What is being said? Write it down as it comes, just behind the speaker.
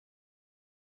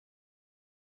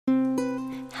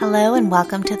Hello and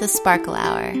welcome to the Sparkle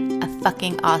Hour, a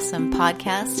fucking awesome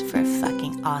podcast for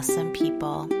fucking awesome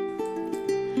people.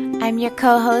 I'm your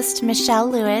co-host, Michelle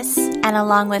Lewis, and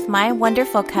along with my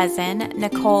wonderful cousin,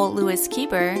 Nicole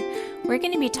Lewis-Keeber, we're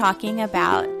going to be talking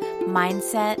about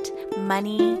mindset,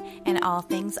 money, and all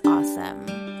things awesome.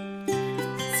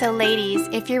 So ladies,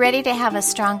 if you're ready to have a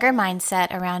stronger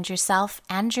mindset around yourself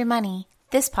and your money,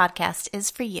 this podcast is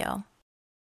for you.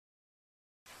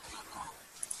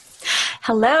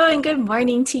 Hello and good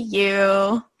morning to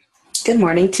you. Good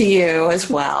morning to you as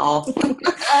well.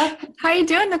 How are you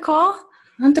doing, Nicole?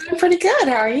 I'm doing pretty good.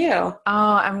 How are you? Oh,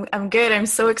 I'm good. I'm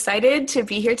so excited to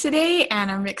be here today, and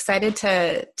I'm excited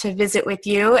to visit with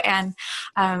you and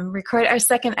record our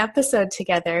second episode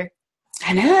together.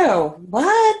 I know.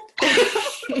 What?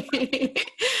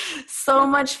 So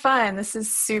much fun. This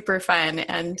is super fun,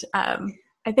 and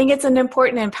I think it's an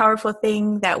important and powerful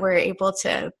thing that we're able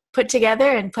to put together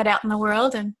and put out in the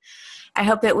world, and I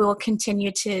hope that we will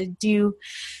continue to do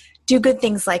good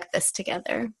things like this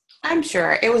together. I'm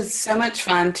sure. It was so much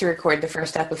fun to record the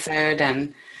first episode,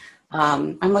 and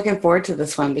I'm looking forward to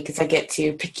this one because I get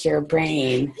to pick your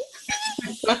brain.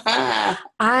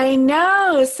 I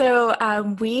know. So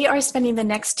we are spending the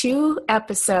next two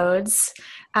episodes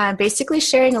basically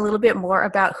sharing a little bit more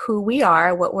about who we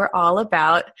are, what we're all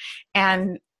about,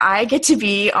 and I get to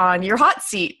be on your hot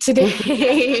seat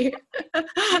today.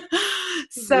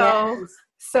 So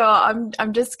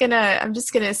I'm just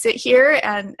gonna sit here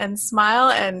and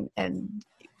smile and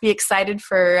be excited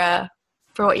for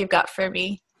what you've got for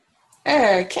me.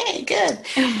 Okay, good.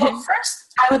 Well,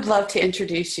 first, I would love to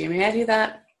introduce you. May I do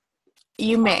that?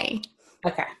 You may.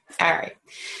 Okay. All right.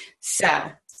 So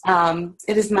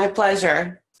it is my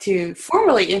pleasure to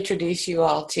formally introduce you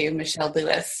all to Michelle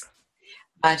Lewis.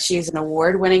 She is an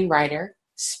award-winning writer,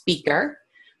 speaker,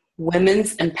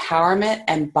 women's empowerment,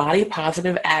 and body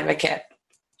positive advocate.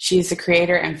 She's the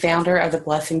creator and founder of the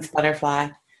Blessings Butterfly,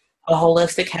 a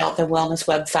holistic health and wellness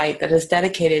website that is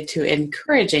dedicated to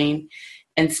encouraging,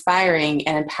 inspiring,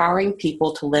 and empowering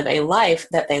people to live a life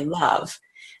that they love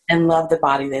and love the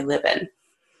body they live in.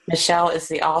 Michelle is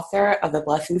the author of the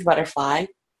Blessings Butterfly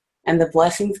and the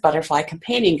Blessings Butterfly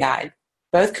Companion Guide,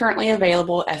 both currently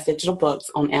available as digital books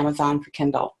on Amazon for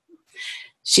Kindle.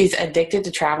 She's addicted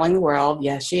to traveling the world,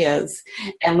 yes she is,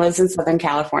 and lives in Southern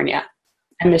California.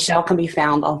 And Michelle can be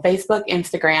found on Facebook,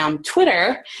 Instagram,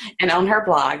 Twitter, and on her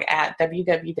blog at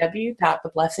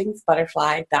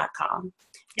www.theblessingsbutterfly.com.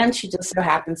 And she just so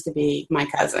happens to be my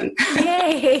cousin.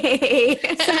 Yay!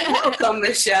 So welcome,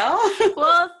 Michelle.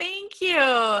 Well, thank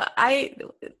you.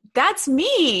 That's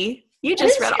me. You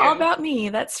just read all about me.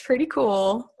 That's pretty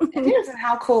cool. It is, and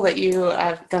how cool that you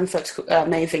have done such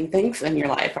amazing things in your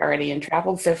life already and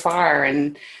traveled so far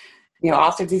and,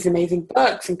 authored these amazing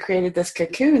books and created this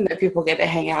cocoon that people get to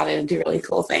hang out in and do really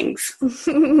cool things.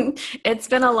 It's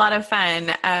been a lot of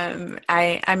fun.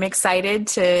 I'm excited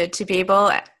to be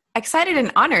excited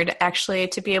and honored, actually,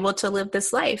 to be able to live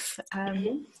this life.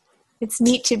 It's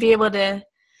neat to be able to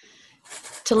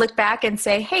look back and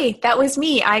say, hey, that was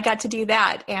me. I got to do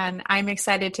that. And I'm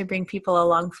excited to bring people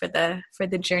along for the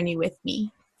journey with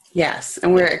me. Yes.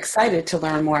 And we're excited to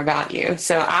learn more about you.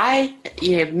 So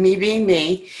me being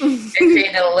me, I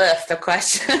created a list of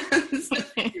questions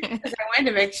because I wanted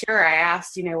to make sure I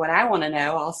asked, what I want to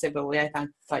know also, but what I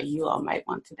thought you all might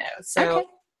want to know. So,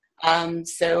 okay.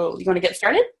 So you want to get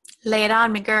started? Lay it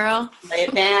on me, girl. Lay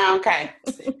it down. Okay.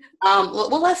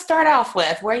 Well, let's start off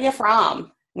with, where are you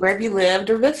from? Where have you lived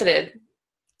or visited?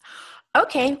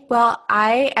 Okay, well,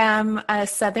 I am a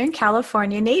Southern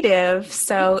California native,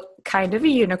 so kind of a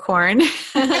unicorn.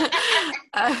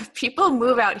 People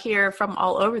move out here from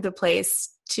all over the place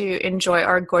to enjoy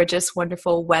our gorgeous,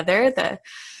 wonderful weather, the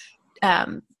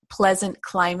pleasant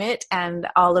climate, and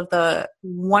all of the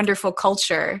wonderful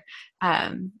culture.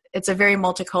 It's a very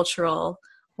multicultural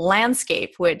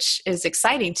landscape, which is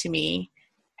exciting to me.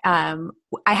 I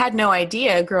had no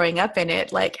idea growing up in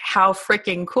it, like how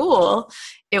freaking cool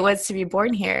it was to be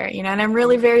born here, and I'm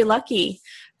really very lucky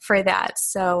for that.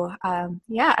 So,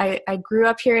 I grew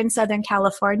up here in Southern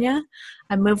California.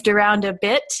 I moved around a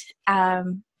bit,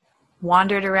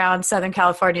 wandered around Southern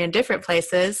California in different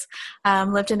places,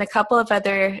 lived in a couple of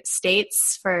other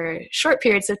states for short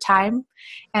periods of time,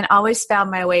 and always found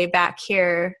my way back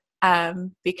here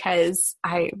because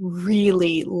I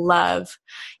really love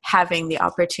having the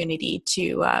opportunity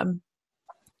to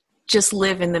just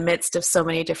live in the midst of so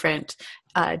many different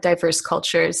diverse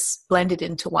cultures blended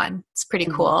into one. It's pretty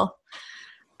cool.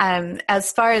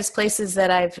 As far as places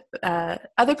that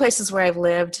other places where I've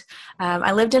lived,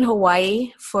 I lived in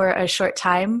Hawaii for a short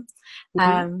time,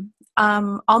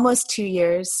 almost 2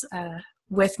 years.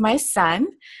 with my son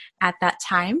at that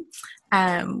time.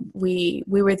 We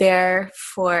were there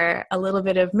for a little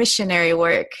bit of missionary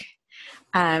work.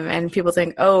 And people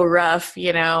think, oh, rough,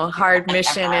 hard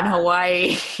mission in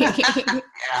Hawaii.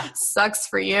 Sucks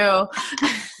for you.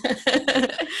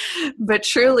 But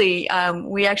truly,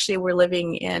 we actually were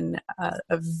living in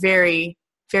a very,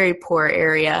 very poor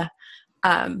area,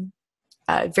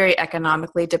 very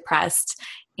economically depressed.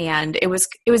 And it was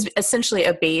essentially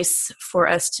a base for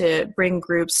us to bring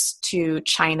groups to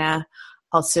China,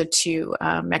 also to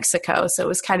Mexico. So it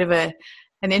was kind of an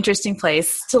interesting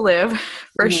place to live,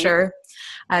 for sure.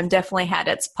 Definitely had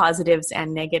its positives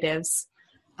and negatives.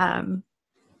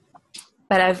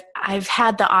 But I've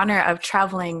had the honor of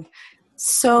traveling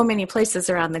so many places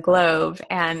around the globe,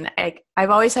 and I've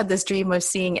always had this dream of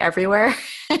seeing everywhere.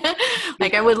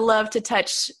 Like I would love to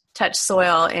touch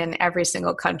soil in every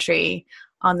single country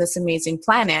on this amazing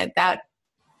planet. That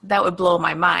would blow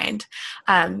my mind.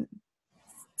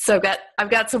 So I've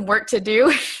got some work to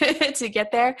do to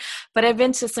get there, but I've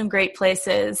been to some great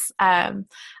places.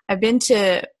 I've been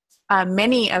to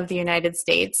many of the United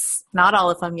States, not all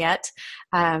of them yet.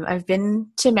 I've been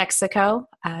to Mexico.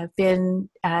 I've been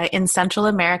in Central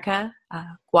America,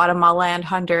 Guatemala and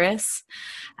Honduras.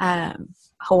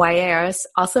 Hawaii, I was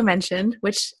also mentioned,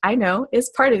 which I know is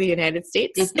part of the United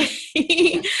States.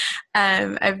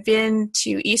 I've been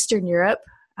to Eastern Europe,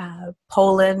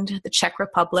 Poland, the Czech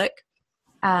Republic.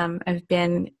 I've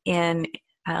been in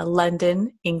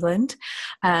London, England.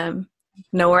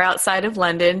 Nowhere outside of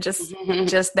London, just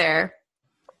there.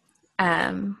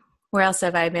 Where else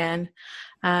have I been?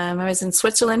 I was in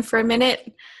Switzerland for a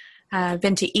minute. I've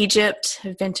been to Egypt.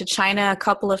 I've been to China a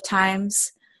couple of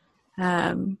times.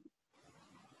 And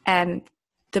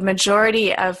the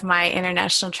majority of my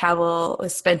international travel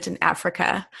was spent in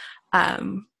Africa.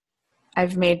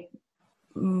 I've made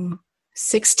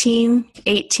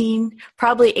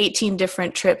probably 18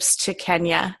 different trips to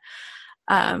Kenya.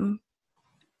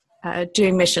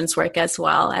 Doing missions work as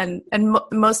well. And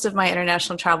most of my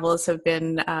international travels have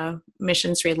been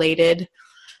missions related.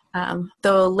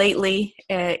 Though lately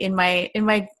in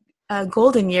my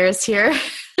golden years here,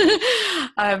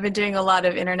 I've been doing a lot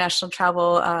of international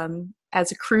travel as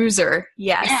a cruiser.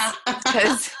 Yes.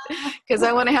 Because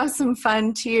I want to have some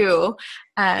fun too.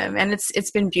 And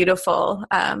it's been beautiful.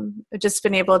 I've just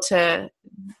been able to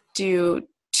do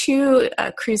 2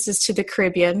 cruises to the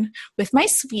Caribbean with my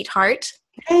sweetheart.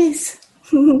 Nice.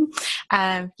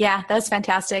 Yeah, that's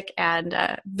fantastic, and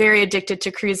very addicted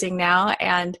to cruising now,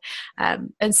 and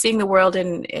seeing the world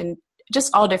in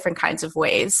just all different kinds of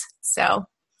ways. So,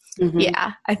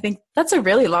 yeah, I think that's a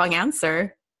really long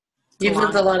answer. You've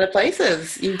lived a lot of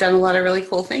places. You've done a lot of really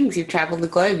cool things. You've traveled the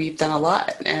globe. You've done a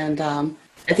lot, and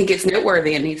I think it's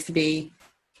noteworthy. It needs to be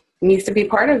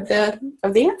part of the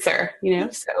answer.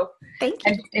 So. Thank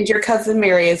you. And your cousin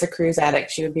Mary is a cruise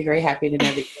addict. She would be very happy to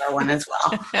know that you are one as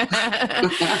well.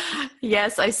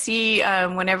 Yes, I see.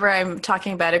 Whenever I'm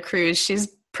talking about a cruise, she's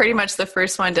pretty much the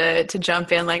first one to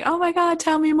jump in, like, oh my God,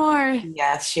 tell me more.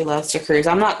 Yes, she loves to cruise.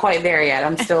 I'm not quite there yet.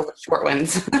 I'm still the short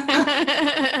ones.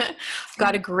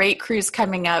 Got a great cruise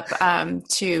coming up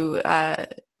to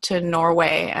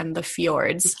Norway and the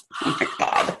fjords. Oh my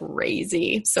God.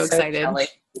 Crazy. So excited. Jelly.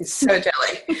 So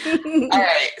jelly. All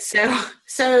right.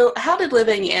 So how did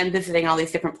living and visiting all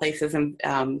these different places and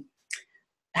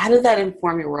how did that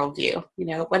inform your worldview?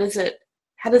 What is it?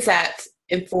 How does that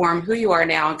inform who you are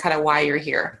now and kind of why you're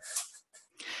here?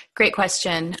 Great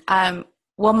question.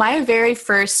 Well, my very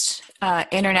first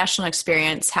international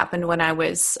experience happened when I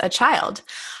was a child.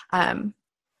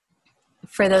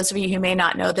 For those of you who may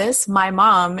not know this, my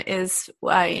mom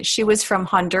she was from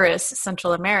Honduras,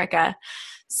 Central America.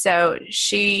 So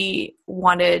she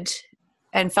wanted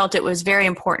and felt it was very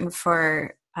important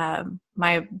for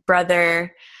my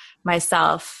brother,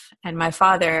 myself, and my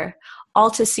father all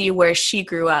to see where she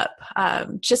grew up,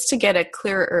 just to get a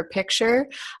clearer picture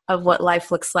of what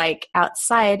life looks like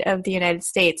outside of the United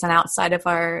States and outside of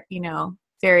our,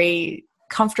 very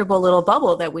comfortable little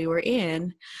bubble that we were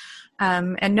in.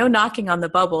 And no knocking on the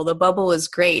bubble. The bubble is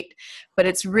great, but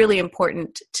it's really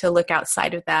important to look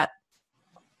outside of that.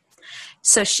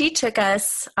 So she took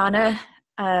us on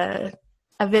a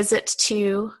visit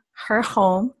to her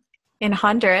home in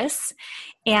Honduras,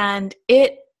 and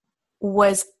it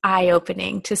was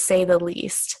eye-opening, to say the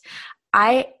least.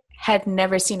 I had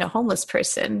never seen a homeless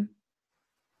person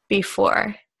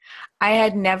before. I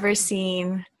had never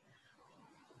seen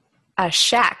a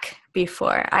shack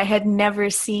before. I had never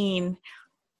seen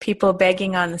people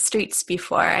begging on the streets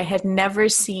before. I had never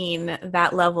seen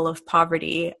that level of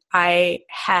poverty. I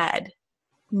had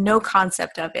no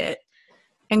concept of it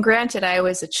And granted, I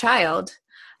was a child,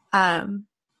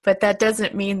 but that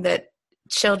doesn't mean that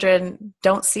children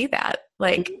don't see that.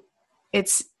 Like,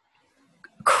 it's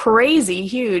crazy,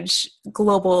 huge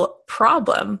global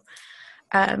problem.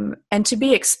 And to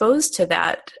be exposed to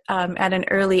that at an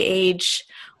early age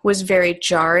was very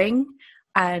jarring,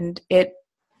 and it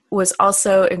was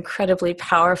also incredibly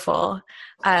powerful.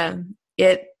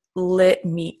 It lit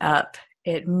me up.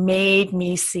 It made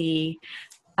me see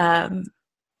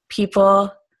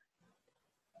people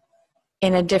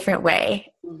in a different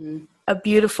way, a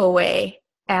beautiful way.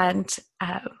 And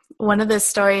one of the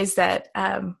stories that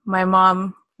my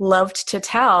mom loved to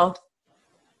tell,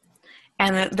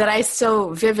 and that I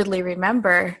so vividly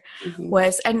remember,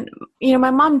 was, and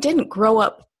my mom didn't grow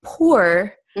up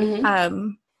poor.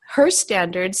 Her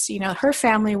standards, her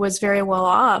family was very well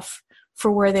off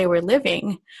for where they were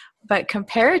living, but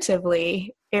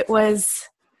comparatively, it was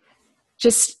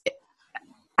just,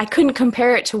 I couldn't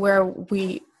compare it to what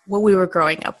we were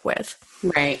growing up with.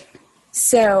 Right.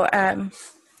 So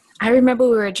I remember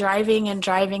we were driving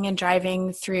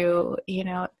through,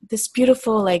 this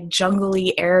beautiful, like,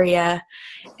 jungly area.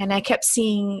 And I kept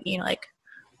seeing, like,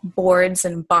 boards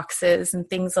and boxes and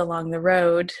things along the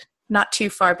road, not too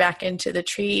far back into the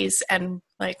trees. And,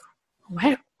 like,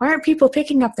 why aren't people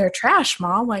picking up their trash,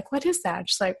 Mom? Like, what is that?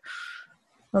 She's like,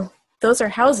 well, those are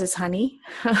houses, honey.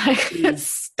 Like,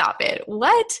 stop it.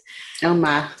 What? Oh,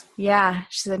 my. Yeah.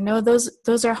 She said, no,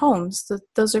 those are homes.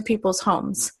 Those are people's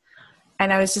homes.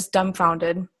 And I was just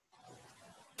dumbfounded.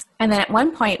 And then at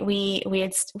one point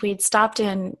we'd stopped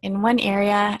in one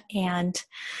area, and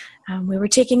we were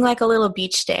taking like a little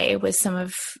beach day with some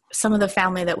of the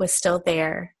family that was still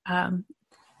there.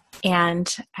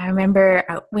 And I remember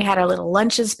we had our little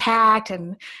lunches packed,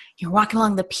 and you're walking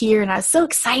along the pier, and I was so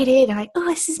excited. I'm like, oh,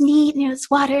 this is neat.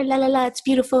 It's water, la la la, it's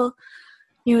beautiful.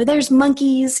 There's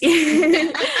monkeys.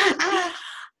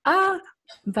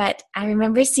 But I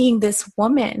remember seeing this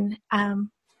woman, and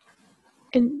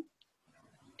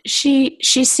she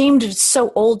seemed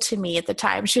so old to me at the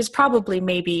time. She was probably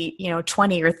maybe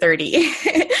 20 or 30,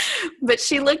 but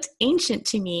she looked ancient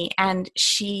to me, and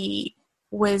she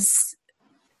was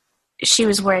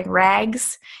wearing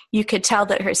rags. You could tell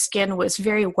that her skin was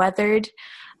very weathered.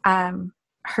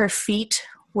 Her feet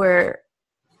were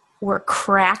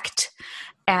cracked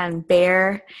and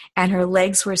bare, and her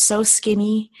legs were so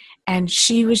skinny. And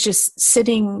she was just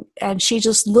sitting, and she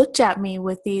just looked at me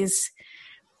with these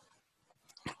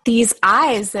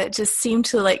eyes that just seemed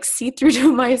to like see through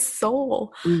to my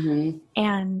soul.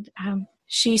 And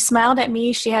she smiled at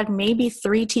me. She had maybe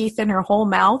 3 teeth in her whole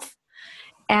mouth.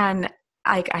 And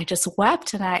I just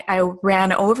wept, and I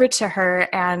ran over to her,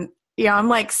 and I'm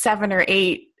like 7 or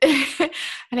 8.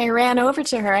 And I ran over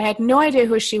to her. I had no idea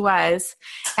who she was.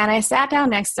 And I sat down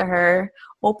next to her,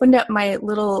 opened up my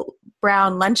little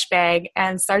brown lunch bag,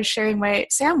 and started sharing my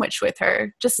sandwich with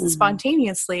her just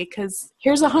spontaneously, because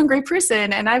here's a hungry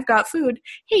person and I've got food.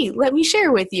 Hey, let me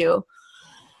share with you.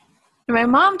 And my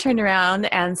mom turned around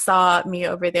and saw me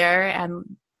over there,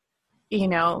 and,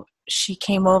 she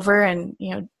came over and,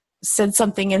 said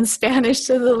something in Spanish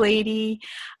to the lady.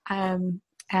 And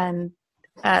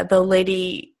the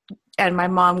lady and my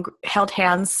mom held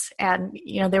hands, and,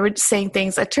 they were saying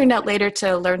things. I turned out later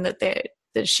to learn that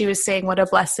she was saying, what a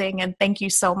blessing, and thank you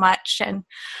so much. And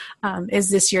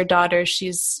is this your daughter?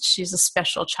 She's a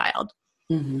special child.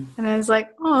 And I was like,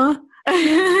 oh.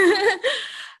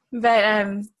 But,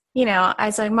 I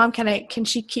was like, Mom, can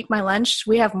she keep my lunch?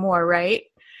 We have more, right?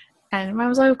 And Mom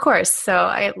was like, of course. So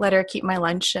I let her keep my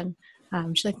lunch, and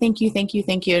she's like, thank you.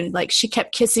 And like, she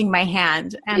kept kissing my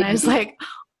hand, and I was like,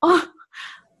 oh.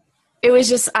 It was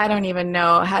just, I don't even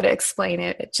know how to explain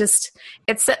it.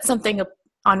 It set something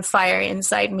on fire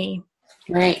inside me.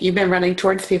 Right. You've been running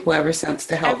towards people ever since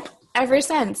to help. Ever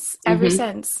since.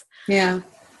 Yeah.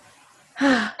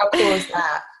 How cool is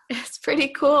that? It's pretty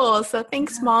cool. So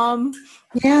thanks, Mom.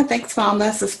 Yeah. Thanks, Mom.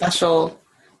 That's a special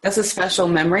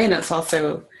memory. And it's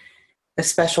also a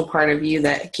special part of you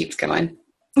that keeps going.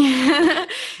 Yeah.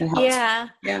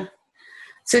 Yeah.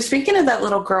 So speaking of that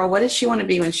little girl, what did she want to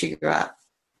be when she grew up?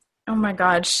 Oh my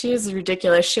God, she is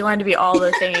ridiculous. She wanted to be all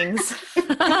the things.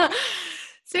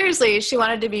 Seriously, she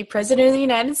wanted to be president of the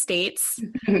United States.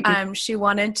 She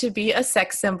wanted to be a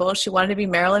sex symbol. She wanted to be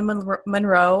Marilyn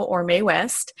Monroe or Mae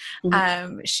West.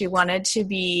 She wanted to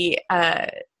be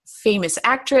a famous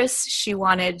actress. She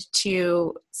wanted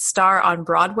to star on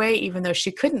Broadway, even though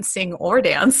she couldn't sing or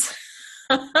dance.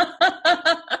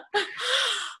 I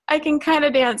can kind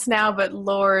of dance now, but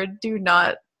Lord, do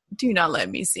not let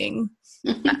me sing.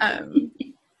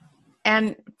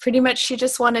 And pretty much she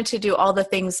just wanted to do all the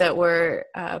things that were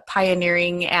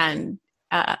pioneering and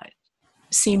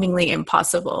seemingly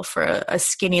impossible for a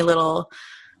skinny little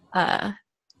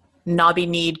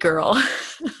knobby-kneed girl.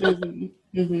 Mm-hmm.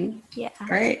 Mm-hmm. Yeah.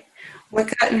 Great.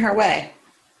 What got in her way?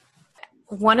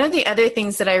 One of the other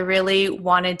things that I really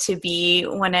wanted to be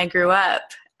when I grew up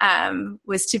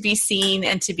was to be seen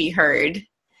and to be heard.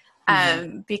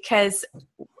 Because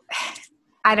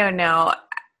I don't know,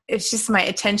 it's just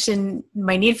my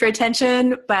need for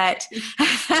attention, but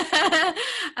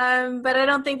but I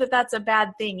don't think that that's a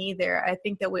bad thing either. I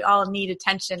think that we all need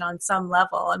attention on some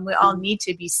level, and we all need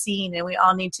to be seen, and we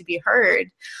all need to be heard,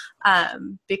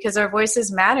 because our voices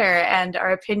matter, and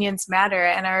our opinions matter,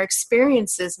 and our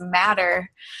experiences matter.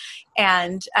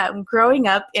 And growing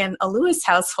up in a Lewis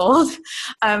household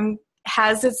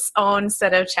has its own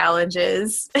set of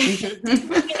challenges.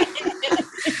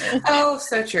 Oh,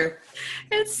 so true.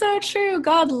 It's so true.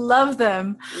 God love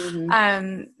them.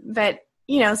 But,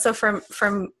 so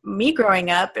from me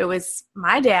growing up, it was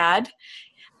my dad,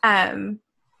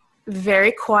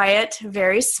 very quiet,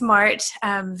 very smart,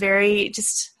 very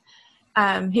just,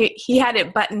 he had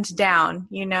it buttoned down,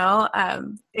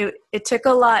 it took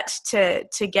a lot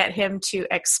to get him to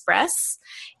express.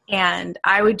 And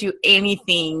I would do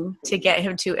anything to get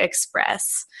him to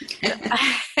express.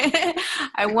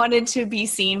 I wanted to be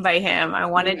seen by him. I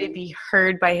wanted to be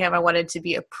heard by him. I wanted to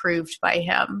be approved by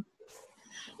him.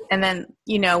 And then,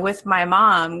 with my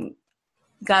mom,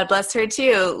 God bless her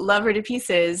too, love her to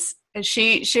pieces.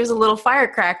 She was a little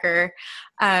firecracker.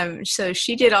 So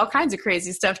she did all kinds of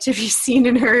crazy stuff to be seen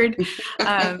and heard.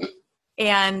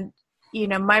 And,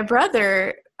 my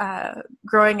brother,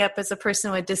 growing up as a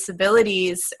person with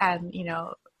disabilities and,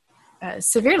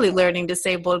 severely learning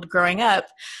disabled growing up,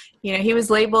 he was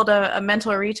labeled a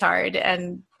mental retard.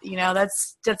 And,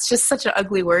 that's just such an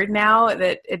ugly word now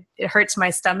that it hurts my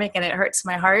stomach and it hurts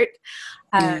my heart.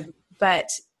 But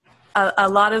a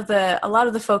lot of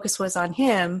the focus was on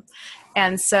him.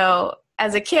 And so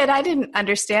as a kid, I didn't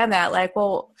understand that. Like,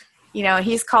 well,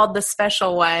 he's called the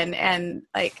special one. And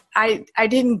like, I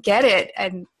didn't get it.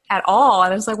 And at all.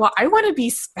 And I was like, well, I want to be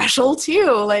special too.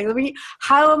 Like,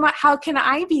 how can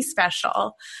I be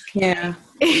special? Yeah.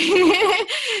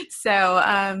 So,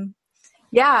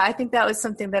 I think that was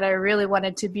something that I really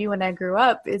wanted to be when I grew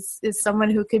up is someone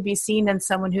who could be seen and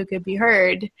someone who could be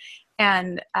heard.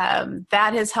 And,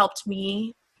 that has helped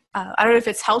me. I don't know if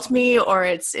it's helped me or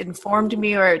it's informed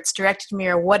me or it's directed me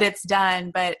or what it's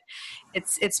done, but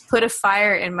it's put a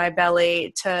fire in my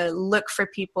belly to look for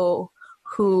people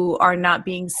who are not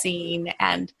being seen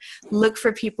and look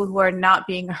for people who are not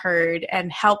being heard and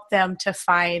help them to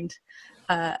find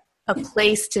a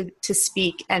place to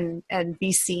speak and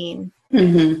be seen.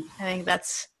 I think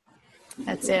that's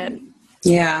it.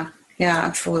 Yeah,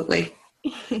 absolutely.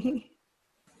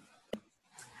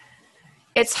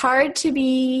 It's hard to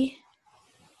be,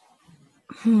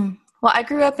 well, I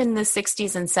grew up in the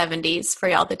 60s and 70s, for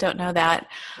y'all that don't know that.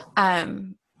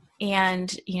 And,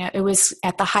 it was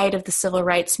at the height of the civil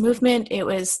rights movement. It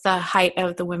was the height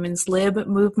of the women's lib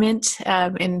movement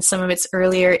in some of its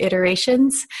earlier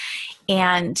iterations.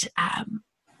 And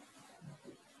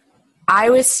I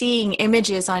was seeing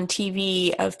images on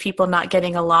TV of people not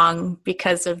getting along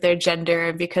because of their gender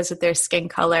and because of their skin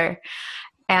color.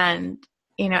 And,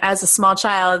 as a small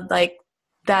child, like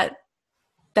that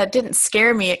didn't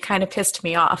scare me. It kind of pissed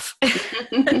me off.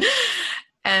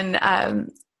 And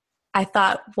I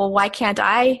thought, well, why can't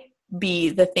I be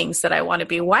the things that I want to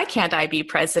be? Why can't I be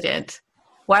president?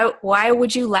 Why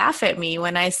would you laugh at me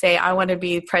when I say I want to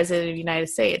be president of the United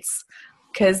States?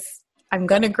 Because I'm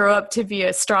going to grow up to be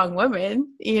a strong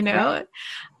woman, Right.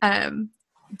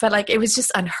 But like, it was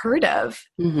just unheard of.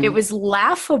 It was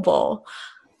laughable.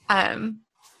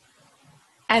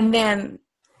 And then,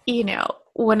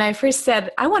 when I first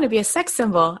said, I want to be a sex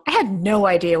symbol, I had no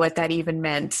idea what that even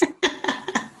meant.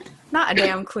 Not a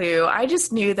damn clue. I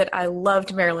just knew that I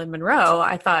loved Marilyn Monroe.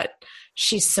 I thought,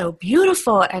 she's so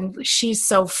beautiful and she's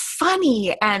so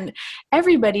funny and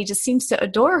everybody just seems to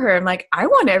adore her. I'm like, I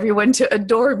want everyone to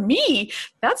adore me.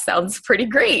 That sounds pretty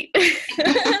great.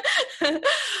 But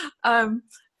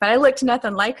I looked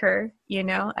nothing like her,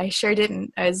 I sure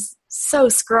didn't. I was so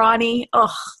scrawny.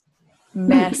 Oh,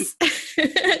 mess.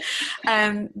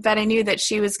 But I knew that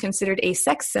she was considered a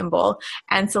sex symbol.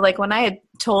 And so like when I had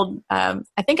told, I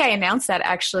think I announced that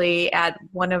actually at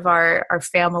one of our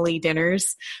family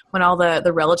dinners when all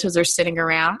the relatives are sitting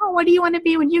around, oh, what do you want to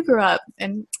be when you grow up?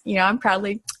 And, I'm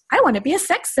proudly, I want to be a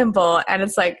sex symbol. And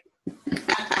it's like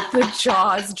the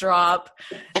jaws drop.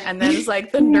 And then it's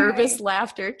like the nervous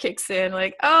laughter kicks in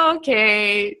like, oh,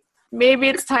 okay, maybe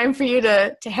it's time for you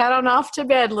to head on off to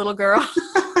bed, little girl.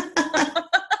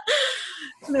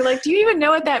 And they're like, do you even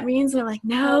know what that means? And I'm like,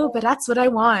 no, but that's what I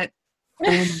want. Oh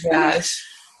my gosh.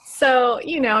 So,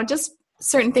 just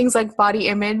certain things like body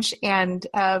image and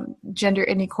gender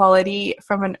inequality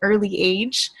from an early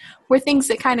age were things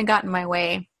that kind of got in my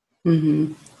way.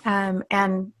 Mm-hmm.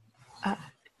 And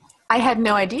I had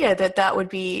no idea that would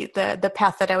be the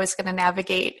path that I was going to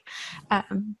navigate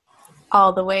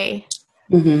all the way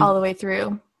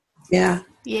through. Yeah.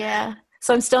 Yeah.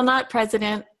 So I'm still not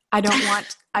president. I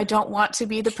don't want to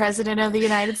be the president of the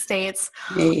United States.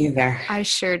 Me either. I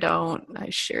sure don't. I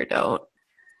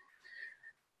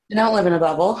don't live in a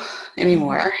bubble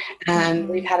anymore. And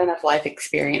we've had enough life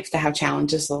experience to have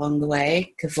challenges along the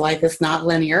way, because life is not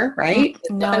linear, right?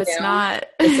 No, it's not.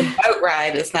 It's a boat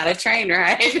ride. It's not a train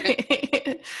ride.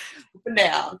 Up and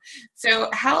down. So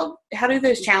how do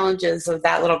those challenges of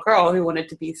that little girl who wanted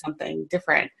to be something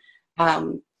different,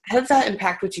 how does that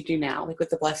impact what you do now? Like with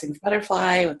the Blessings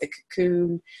Butterfly, with the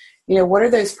Cocoon, what are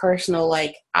those personal,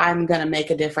 like, I'm going to make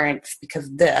a difference because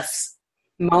this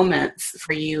moments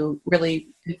for you really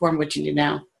inform what you do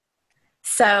now?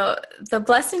 So the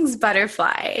Blessings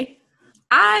Butterfly,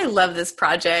 I love this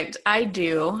project. I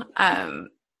do. I've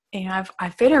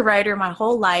been a writer my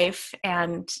whole life,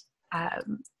 and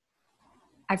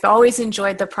I've always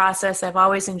enjoyed the process. I've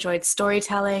always enjoyed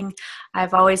storytelling.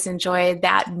 I've always enjoyed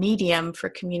that medium for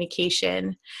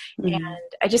communication. Mm-hmm. And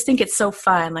I just think it's so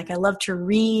fun. Like, I love to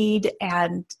read,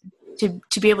 and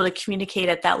to be able to communicate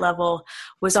at that level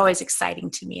was always exciting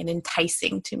to me and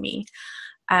enticing to me.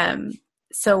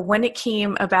 So when it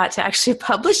came about to actually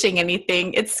publishing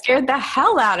anything, it scared the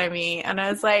hell out of me. And I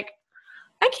was like,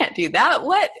 I can't do that.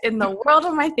 What in the world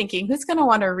am I thinking? Who's going to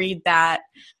want to read that?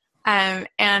 And,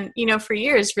 for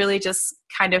years, really just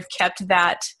kind of kept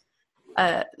that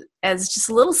as just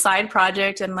a little side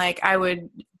project. And like, I would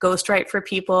ghostwrite for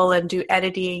people and do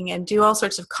editing and do all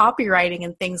sorts of copywriting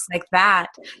and things like that.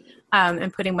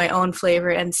 And putting my own flavor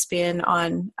and spin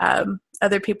on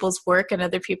other people's work and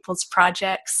other people's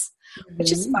projects,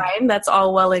 which is fine. That's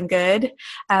all well and good.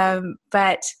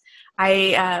 But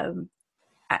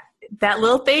that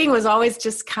little thing was always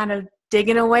just kind of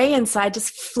digging away inside,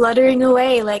 just fluttering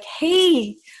away like,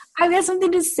 hey, I've got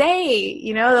something to say.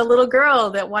 The little girl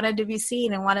that wanted to be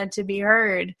seen and wanted to be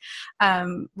heard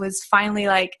was finally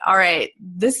like, all right,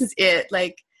 this is it.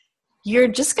 Like, you're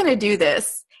just going to do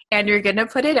this. And you're going to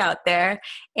put it out there.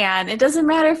 And it doesn't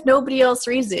matter if nobody else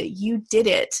reads it. You did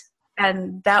it.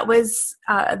 And that was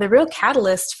the real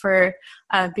catalyst for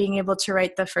being able to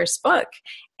write the first book.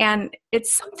 And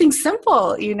it's something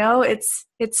simple,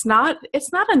 it's not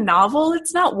a novel.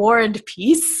 It's not War and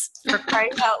Peace, for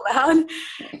crying out loud.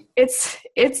 It's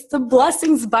the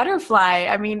Blessings Butterfly.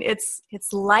 I mean, it's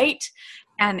light,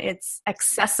 and it's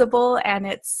accessible, and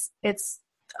it's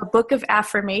a book of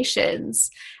affirmations.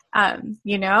 And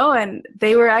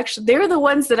they were the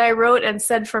ones that I wrote and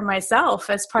said for myself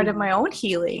as part of my own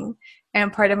healing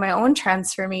and part of my own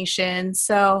transformation.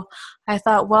 So I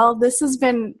thought, well, this has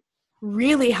been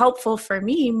really helpful for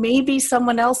me. Maybe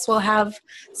someone else will have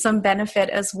some benefit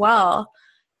as well.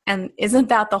 And isn't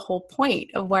that the whole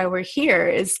point of why we're here,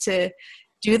 is to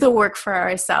do the work for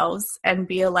ourselves and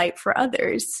be a light for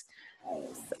others?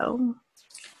 So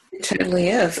it totally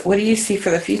is. What do you see for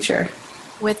the future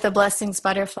with the Blessings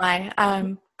Butterfly?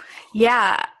 I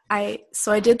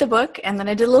did the book, and then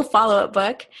I did a little follow-up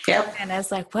book. Yep. And I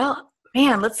was like, well,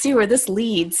 man, let's see where this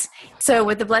leads. So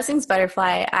with the Blessings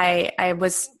Butterfly,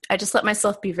 I just let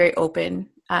myself be very open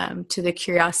to the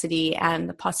curiosity and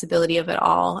the possibility of it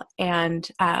all, and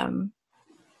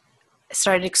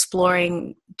started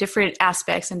exploring different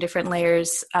aspects and different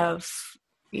layers of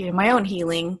my own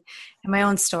healing and my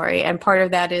own story. And part of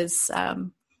that is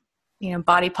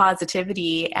body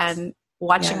positivity and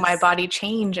watching my body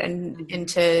change and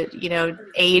into,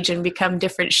 age and become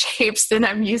different shapes than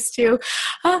I'm used to.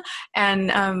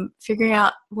 And figuring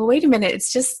out, well, wait a minute,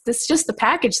 this is just the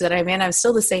package that I'm in. I'm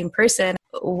still the same person.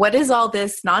 What is all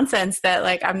this nonsense that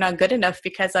like, I'm not good enough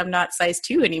because I'm not size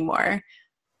 2 anymore?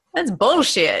 That's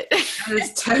bullshit. That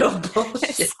is total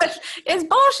bullshit. It's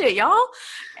bullshit, y'all.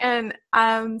 And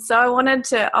so I wanted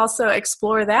to also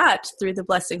explore that through the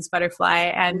Blessings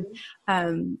Butterfly, and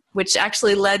which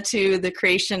actually led to the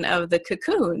creation of the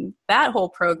Cocoon, that whole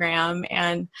program.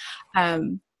 And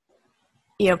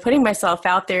putting myself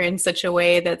out there in such a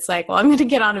way that's like, well, I'm going to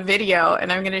get on a video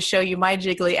and I'm going to show you my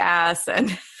jiggly ass,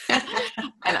 and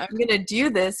and I'm going to do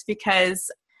this because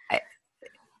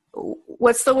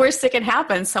what's the worst that can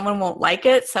happen? Someone won't like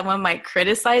it. Someone might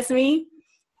criticize me.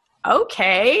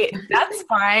 Okay, that's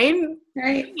fine.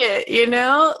 Right.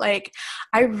 Like,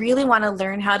 I really want to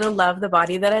learn how to love the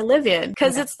body that I live in,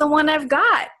 because it's the one I've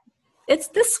got. It's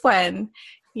this one.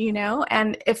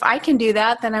 and if I can do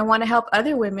that, then I want to help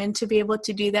other women to be able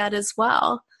to do that as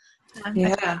well.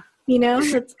 Yeah.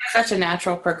 It's Such a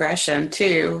natural progression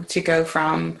too, to go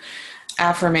from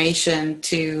affirmation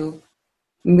to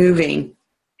moving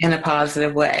in a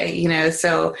positive way,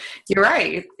 so you're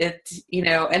right. It's,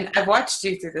 and I've watched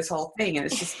you through this whole thing, and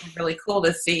it's just really cool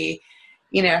to see,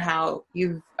 how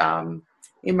you've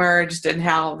emerged and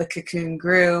how the cocoon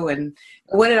grew and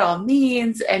what it all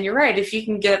means. And you're right. If you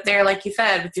can get up there, like you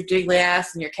said, with your jiggly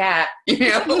ass and your cat,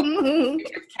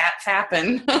 cats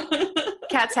happen.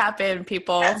 Cats happen,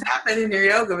 people. Cats happen in your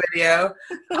yoga video.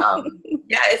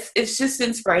 It's just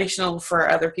inspirational for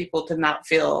other people to not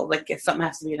feel like if something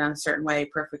has to be done a certain way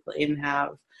perfectly and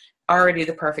have already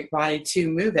the perfect body to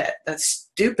move it. That's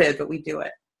stupid, but we do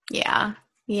it. Yeah.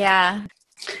 Yeah.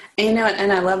 And,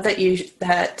 and I love that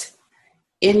that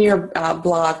in your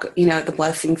blog, The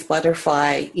Blessings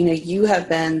Butterfly, you have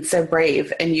been so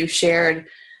brave, and you shared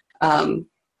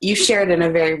in a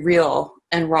very real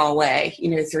and raw way,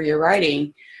 through your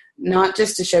writing, not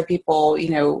just to show people,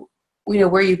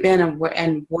 where you've been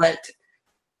and what,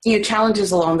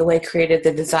 challenges along the way created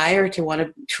the desire to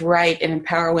want to write and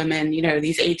empower women.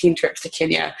 These 18 trips to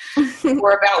Kenya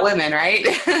were about women, right?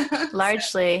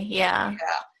 Largely. Yeah.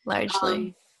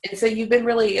 Largely. And so you've been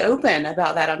really open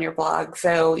about that on your blog.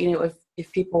 So,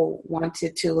 if people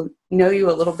wanted to know you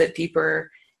a little bit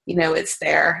deeper, it's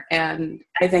there. And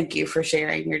I thank you for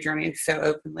sharing your journey so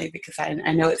openly, because I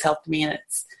know it's helped me and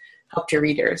it's helped your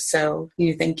readers. So,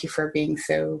 thank you for being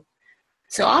so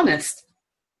honest.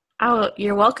 Oh,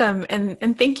 you're welcome.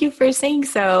 And thank you for saying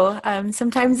so.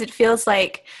 Sometimes it feels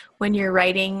like when you're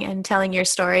writing and telling your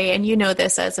story, and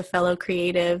this as a fellow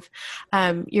creative,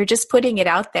 you're just putting it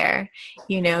out there.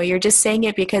 You're just saying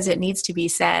it because it needs to be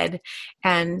said.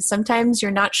 And sometimes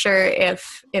you're not sure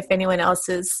if anyone else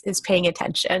is paying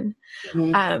attention.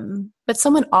 Mm-hmm. But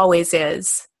someone always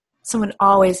is. Someone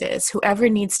always is. Whoever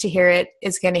needs to hear it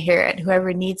is going to hear it.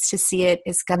 Whoever needs to see it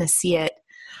is going to see it.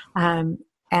 And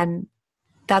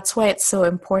that's why it's so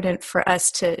important for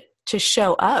us to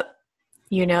show up,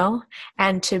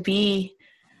 and to be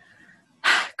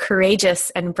courageous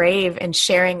and brave in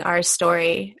sharing our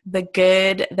story, the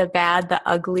good, the bad, the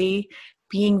ugly,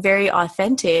 being very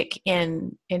authentic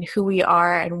in who we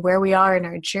are and where we are in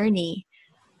our journey.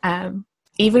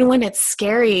 Even when it's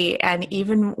scary, and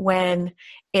even when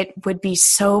it would be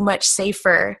so much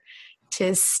safer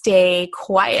to stay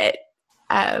quiet.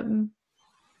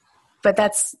 But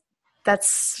that's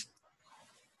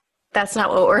not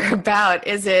what we're about,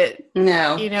 is it?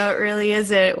 No. It really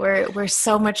isn't. We're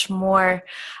so much more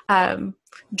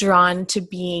drawn to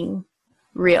being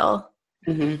real.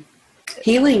 Mm-hmm.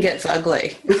 Healing gets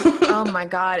ugly. Oh my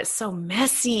God, it's so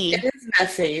messy. It is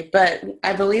messy, but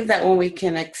I believe that when we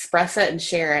can express it and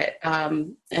share it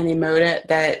and emote it,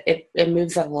 that it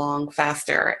moves along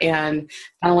faster. And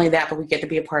not only that, but we get to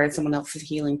be a part of someone else's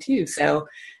healing too. So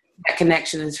that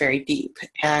connection is very deep.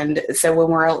 And so when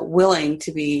we're willing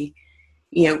to be,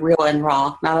 real and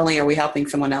raw, not only are we helping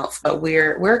someone else, but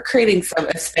we're creating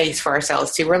a space for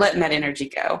ourselves too. We're letting that energy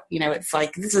go. It's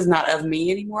like, this is not of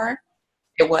me anymore.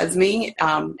 It was me.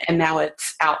 And now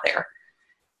it's out there,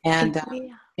 and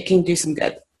it can do some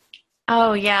good.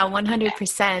 Oh yeah.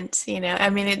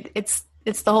 100%. It's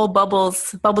the whole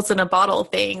bubbles in a bottle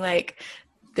thing. Like,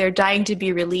 they're dying to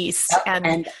be released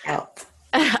and out.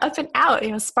 Up and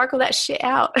out, sparkle that shit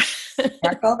out.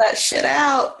 Sparkle that shit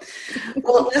out.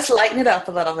 Well, let's lighten it up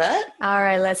a little bit. All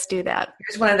right, let's do that.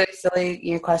 Here's one of those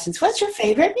silly questions. What's your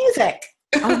favorite music?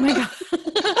 Oh my God.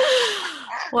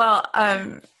 Well,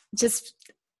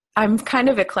 I'm kind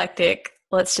of eclectic.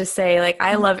 Let's just say,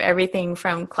 I love everything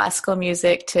from classical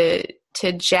music to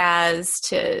jazz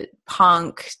to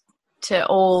punk to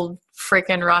old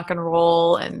freaking rock and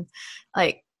roll and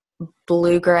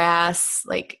bluegrass.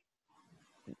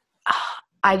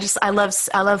 I love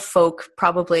folk,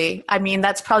 probably.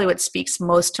 That's probably what speaks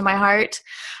most to my heart.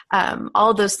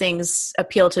 All those things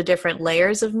appeal to different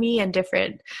layers of me and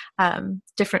different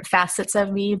facets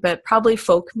of me, but probably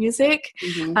folk music,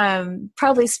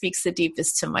 probably speaks the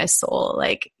deepest to my soul.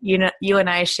 You and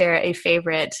I share a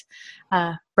favorite,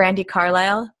 Brandi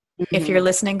Carlile. Mm-hmm. If you're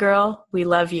listening, girl, we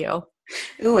love you.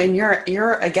 Ooh, and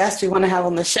you're a guest we want to have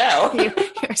on the show.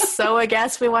 You're so a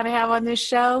guest we want to have on this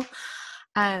show.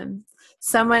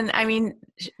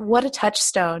 What a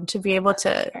touchstone to be able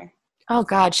to, oh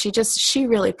God, she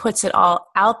really puts it all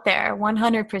out there.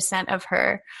 100% of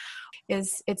her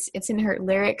it's in her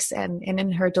lyrics and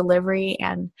in her delivery.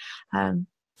 And,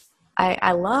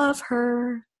 I love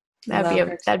her.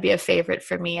 That'd be a favorite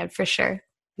for me, for sure.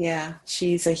 Yeah.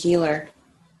 She's a healer.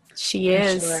 She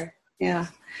is. Sure. Yeah.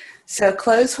 So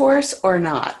clothes horse or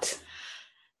not?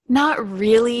 Not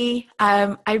really.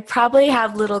 I probably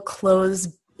have little clothes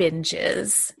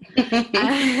binges.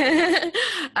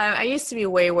 I used to be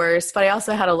way worse, but I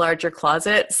also had a larger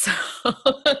closet. So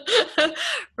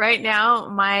right now,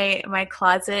 my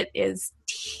closet is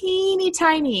teeny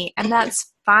tiny, and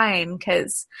that's fine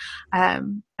because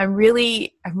I'm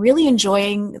really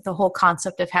enjoying the whole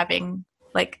concept of having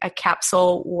like a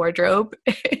capsule wardrobe.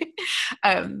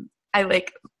 I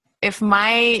like if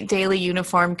my daily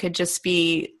uniform could just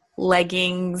be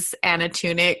leggings and a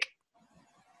tunic,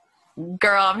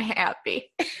 girl, I'm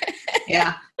happy.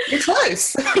 Yeah, you're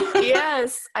close.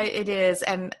 Yes, it is.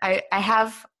 And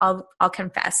I'll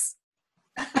confess,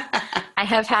 I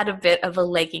have had a bit of a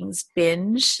leggings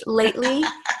binge lately.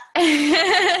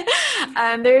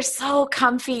 They're so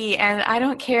comfy, and I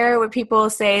don't care what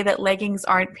people say that leggings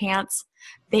aren't pants.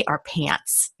 They are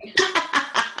pants.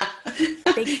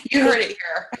 You heard it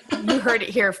here. You heard it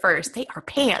here first. They are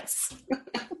pants.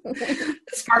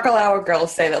 Sparkle Hour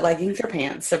girls say that leggings are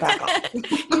pants, so back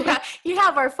off. You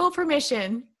have our full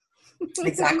permission.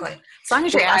 Exactly. As long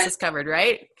as your ass is covered,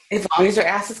 right? As long as your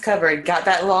ass is covered. Got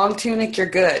that long tunic, you're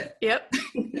good. Yep.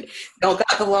 Don't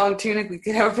got the long tunic, we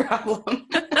could have a problem.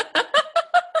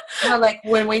 Like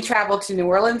when we traveled to New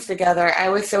Orleans together, I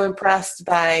was so impressed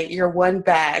by your one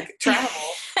bag travel.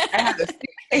 I had a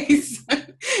suitcase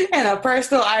and a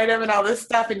personal item and all this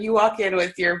stuff, and you walk in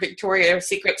with your Victoria's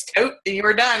Secrets tote and you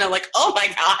were done. I'm like, oh my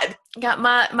God. Got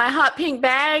my hot pink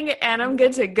bag and I'm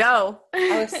good to go.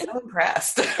 I was so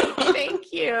impressed.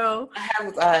 Thank you.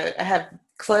 I have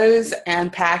clothes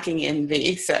and packing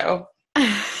envy, so I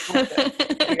have to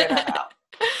figure that out.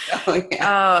 Oh,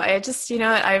 yeah. I just,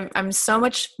 I'm so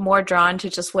much more drawn to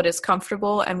just what is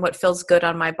comfortable and what feels good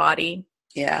on my body.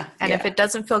 Yeah. And if it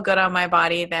doesn't feel good on my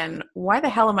body, then why the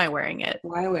hell am I wearing it?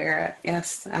 Why wear it?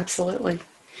 Yes, absolutely.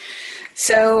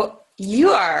 So you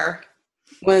are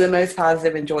one of the most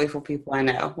positive and joyful people I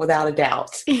know, without a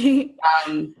doubt. You are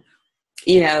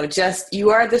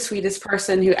the sweetest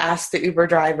person who asks the Uber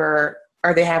driver,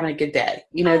 are they having a good day?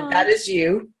 That is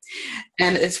you.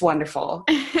 And it's wonderful.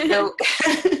 So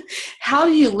how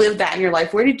do you live that in your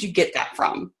life? Where did you get that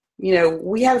from?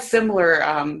 We have similar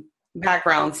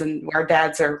backgrounds, and our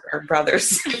dads are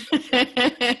brothers. Where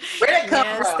did it come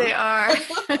from? Yes, they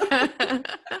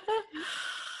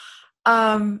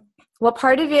are. Well,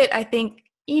 part of it, I think,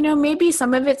 maybe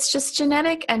some of it's just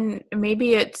genetic, and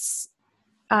maybe it's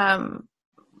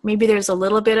maybe there's a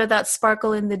little bit of that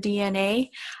sparkle in the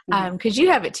DNA, because you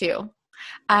have it too.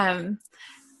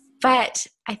 But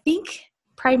I think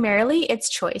primarily it's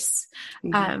choice,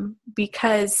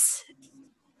 because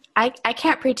I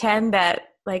can't pretend that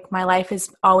like my life has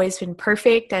always been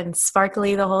perfect and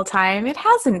sparkly the whole time. It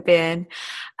hasn't been.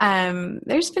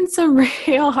 There's been some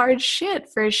real hard shit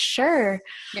for sure.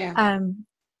 Yeah.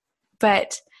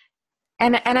 But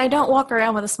And I don't walk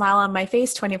around with a smile on my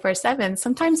face 24/7.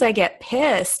 Sometimes I get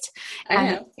pissed,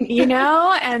 and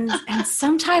and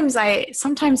sometimes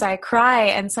I cry,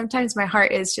 and sometimes my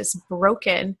heart is just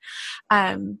broken.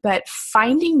 But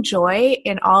finding joy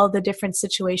in all the different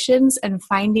situations and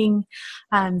finding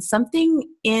something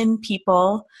in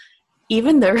people,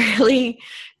 even the really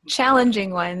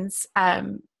challenging ones,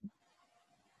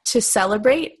 to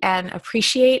celebrate and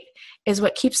appreciate is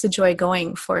what keeps the joy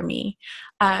going for me.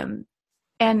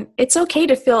 And it's okay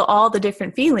to feel all the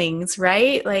different feelings,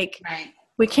 right? Like, right.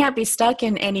 We can't be stuck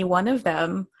in any one of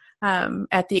them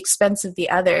at the expense of the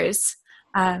others.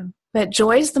 But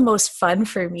joy is the most fun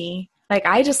for me. Like,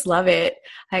 I just love it.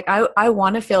 Like, I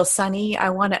want to feel sunny. I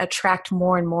want to attract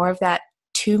more and more of that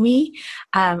to me.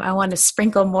 I want to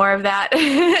sprinkle more of that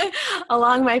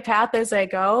along my path as I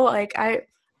go. Like,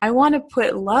 I want to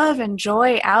put love and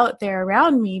joy out there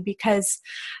around me because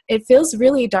it feels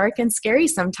really dark and scary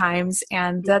sometimes.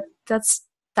 And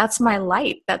that's my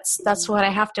light. That's what I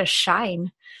have to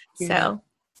shine. So,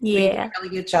 yeah. You did a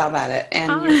really good job at it.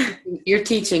 And you're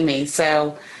teaching me.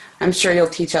 So I'm sure you'll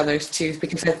teach others too,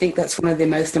 because I think that's one of the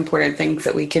most important things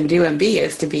that we can do and be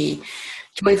is to be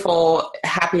joyful,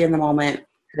 happy in the moment,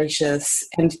 gracious,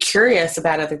 and curious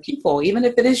about other people, even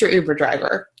if it is your Uber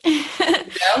driver.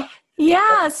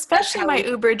 Yeah, especially my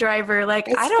Uber driver. Like,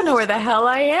 I don't know where the hell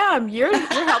I am. You're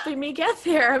helping me get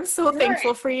there. I'm so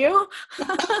thankful for you.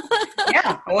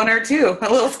 Yeah, one or two. A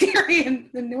little scary in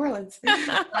New Orleans.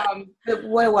 But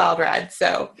what a wild ride.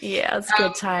 So yeah, it's a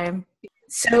good time.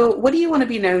 So what do you want to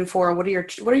be known for? What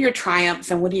are your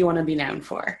triumphs, and what do you want to be known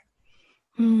for?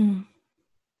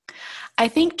 I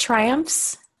think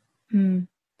triumphs.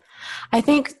 I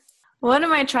think one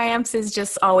of my triumphs is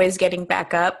just always getting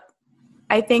back up.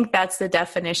 I think that's the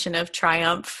definition of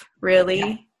triumph,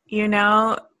 really.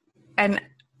 And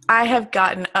I have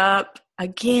gotten up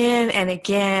again and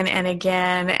again and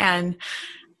again, and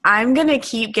I'm going to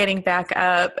keep getting back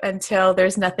up until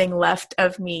there's nothing left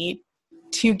of me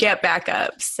to get back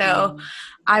up. So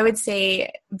I would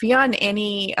say beyond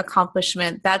any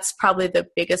accomplishment, that's probably the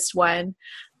biggest one.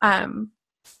 I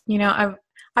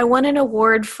won an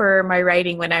award for my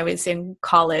writing when I was in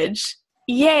college.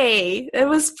 Yay! It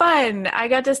was fun. I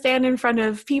got to stand in front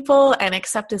of people and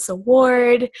accept this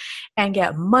award and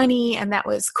get money, and that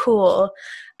was cool.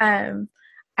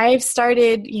 I've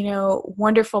started,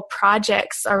 wonderful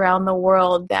projects around the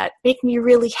world that make me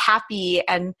really happy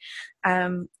and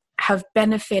have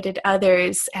benefited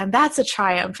others, and that's a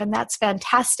triumph, and that's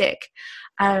fantastic.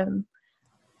 But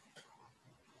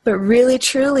really,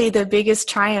 truly, the biggest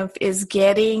triumph is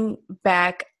getting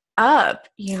back up,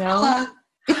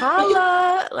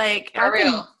 Holla! Like,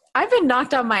 I've been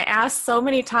knocked on my ass so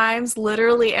many times,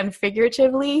 literally and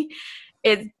figuratively.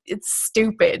 It's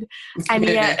stupid. And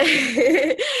yet,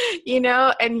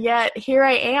 and yet here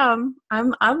I am.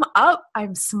 I'm up.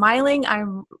 I'm smiling.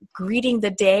 I'm greeting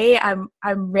the day. I'm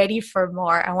ready for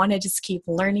more. I want to just keep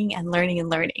learning and learning and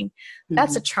learning.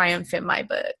 That's a triumph in my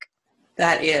book.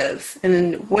 That is. And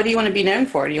then what do you want to be known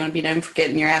for? Do you want to be known for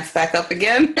getting your ass back up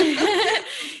again?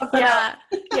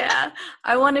 Yeah.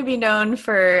 I want to be known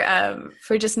for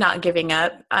just not giving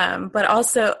up. But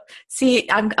also, see,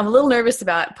 I'm a little nervous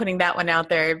about putting that one out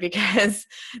there because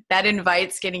that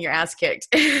invites getting your ass kicked.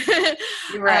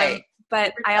 You're right.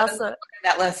 But I also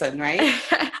that lesson, right?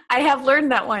 I have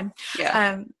learned that one.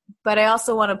 Yeah. But I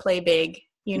also want to play big.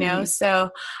 So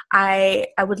I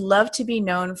would love to be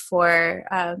known for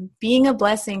being a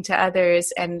blessing to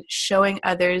others and showing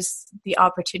others the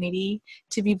opportunity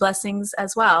to be blessings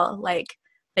as well. Like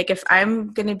if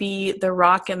I'm going to be the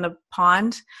rock in the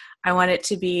pond, I want it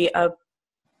to be a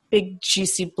big,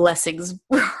 juicy blessings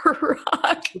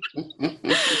rock.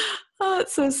 Oh,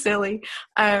 it's so silly.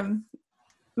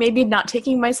 Maybe not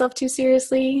taking myself too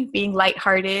seriously, being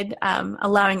lighthearted,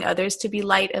 allowing others to be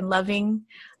light and loving.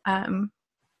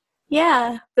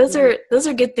 Yeah, those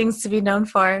are good things to be known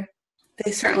for.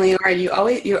 They certainly are. You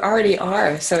already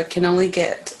are. So it can only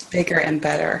get bigger and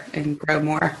better and grow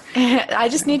more. I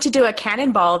just need to do a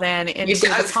cannonball then into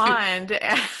the pond.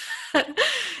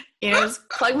 Just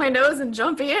plug my nose and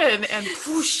jump in and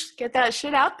whoosh, get that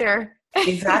shit out there.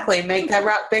 Exactly. Make that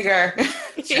rock bigger.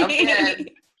 Jump in.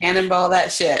 Cannonball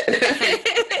that shit.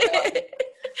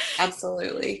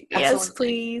 Absolutely. Yes,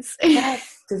 please.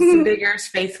 Yes. The bigger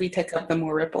space we take up, the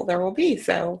more ripple there will be.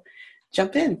 So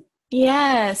jump in.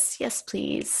 Yes,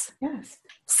 please. Yes.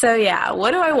 So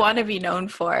what do I want to be known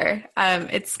for?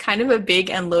 It's kind of a big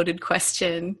and loaded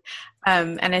question.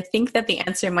 And I think that the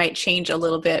answer might change a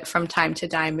little bit from time to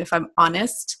time, if I'm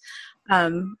honest.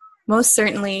 Most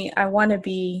certainly, I want to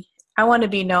be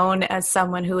known as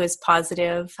someone who is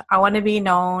positive. I want to be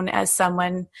known as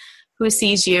someone who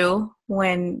sees you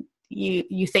when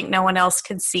you think no one else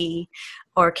can see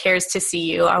or cares to see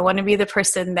you. I want to be the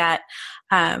person that,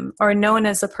 or known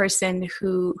as a person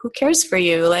who cares for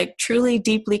you, like truly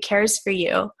deeply cares for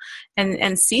you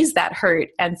and sees that hurt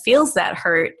and feels that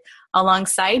hurt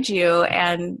alongside you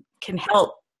and can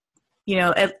help,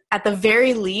 at the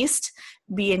very least,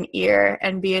 be an ear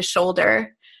and be a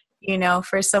shoulder,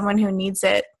 for someone who needs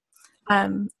it.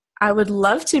 I would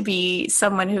love to be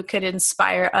someone who could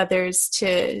inspire others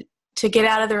to get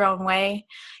out of their own way,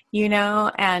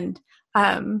 and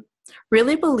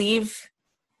really believe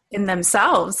in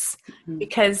themselves,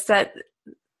 because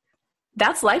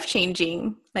that's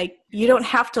life-changing. Like, you don't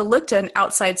have to look to an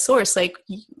outside source. Like,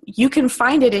 you can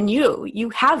find it in you. You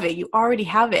have it. You already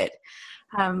have it.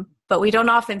 But we don't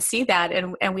often see that,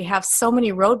 and we have so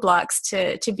many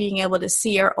roadblocks to being able to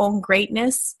see our own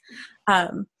greatness,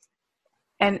 and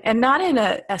not in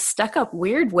a stuck-up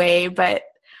weird way, but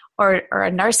or a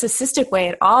narcissistic way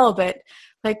at all, but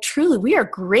like truly, we are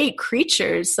great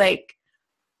creatures. Like,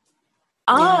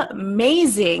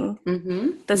 amazing.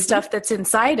 The stuff that's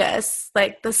inside us,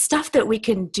 like the stuff that we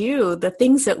can do, the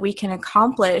things that we can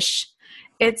accomplish.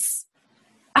 It's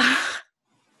I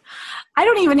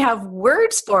don't even have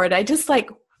words for it. I just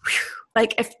like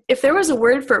if there was a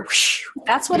word for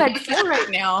that's what I feel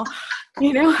right now.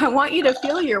 I want you to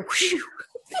feel your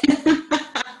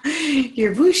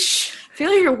your whoosh.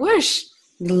 Feel your whoosh.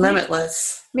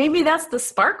 Limitless. Maybe that's the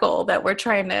sparkle that we're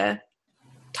trying to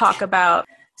talk about.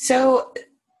 So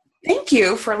thank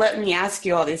you for letting me ask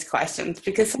you all these questions,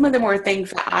 because some of them were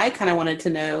things that I kind of wanted to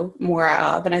know more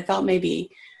of, and I thought maybe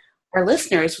our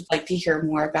listeners would like to hear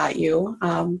more about you.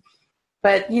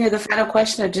 But, the final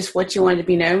question of just what you wanted to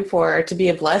be known for, to be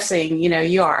a blessing,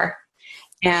 you are.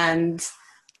 And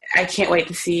I can't wait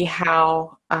to see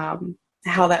how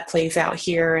that plays out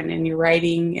here and in your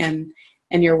writing and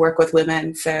your work with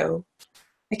women. So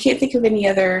I can't think of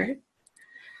any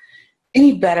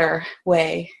better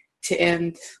way to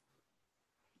end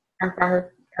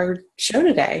our show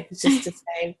today. It's just to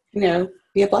say,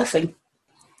 be a blessing.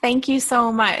 Thank you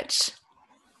so much.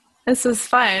 This was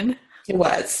fun. It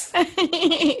was.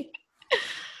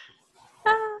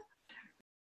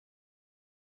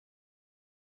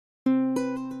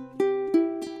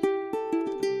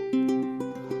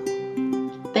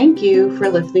 Thank you for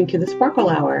listening to the Sparkle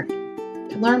Hour.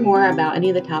 To learn more about any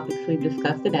of the topics we've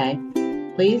discussed today,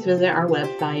 please visit our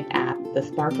website at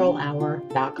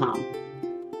thesparklehour.com.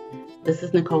 This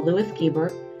is Nicole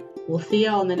Lewis-Keeber. We'll see you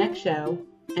on the next show.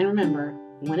 And remember,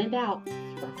 when in doubt,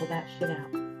 sparkle that shit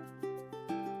out.